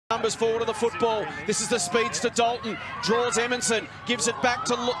numbers forward of the football. This is the speedster Dalton, draws Emerson, gives it back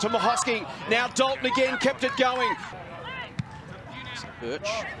to Hosking. Now Dalton again, kept it going. Birch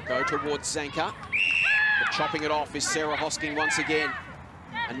go towards Zanka, but chopping it off is Sarah Hosking once again.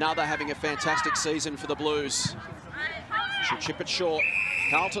 Another having a fantastic season for the Blues. She'll chip it short.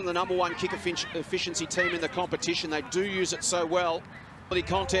 Carlton, the #1 kick efficiency team in the competition. They do use it so well. The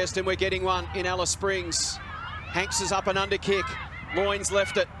contest, and we're getting one in Alice Springs. Hanks is up and under kick. Loynes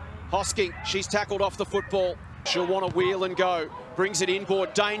left it. Hosking, she's tackled off the football. She'll want to wheel and go. Brings it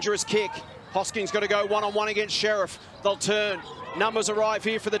inboard, dangerous kick. Hosking's got to go one-on-one against Sheriff. They'll turn. Numbers arrive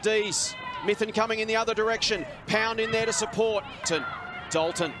here for the Ds. Mithen coming in the other direction. Pound in there to support.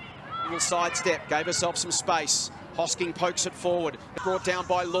 Dalton, little sidestep, gave herself some space. Hosking pokes it forward. Brought down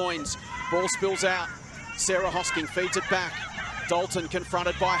by Loynes. Ball spills out. Sarah Hosking feeds it back. Dalton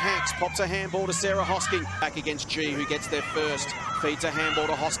confronted by Hanks. Pops a handball to Sarah Hosking. Back against G, who gets there first. Feeds a handball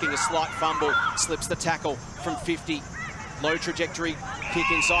to Hosking. A slight fumble. Slips the tackle from 50. Low trajectory. Kick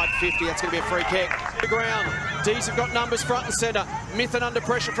inside 50. That's going to be a free kick. The ground. D's have got numbers front and centre. Mithen under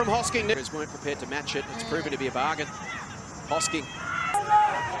pressure from Hosking. Weren't prepared to match it. It's proven to be a bargain. Hosking.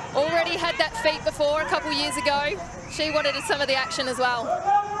 Already had that feat before a couple years ago. She wanted some of the action as well.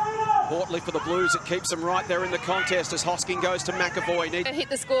 Portley for the Blues, it keeps them right there in the contest as Hosking goes to McAvoy. Hit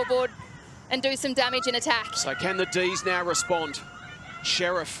the scoreboard and do some damage in attack. So can the Ds now respond?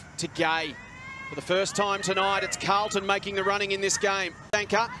 Sheriff to Gay. For the first time tonight, it's Carlton making the running in this game.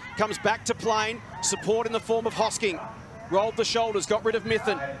 Anchor comes back to Plain, support in the form of Hosking. Rolled the shoulders, got rid of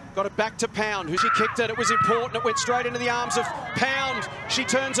Mithen, got it back to Pound, who she kicked it was important, it went straight into the arms of Pound. She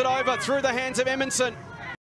turns it over through the hands of Emerson.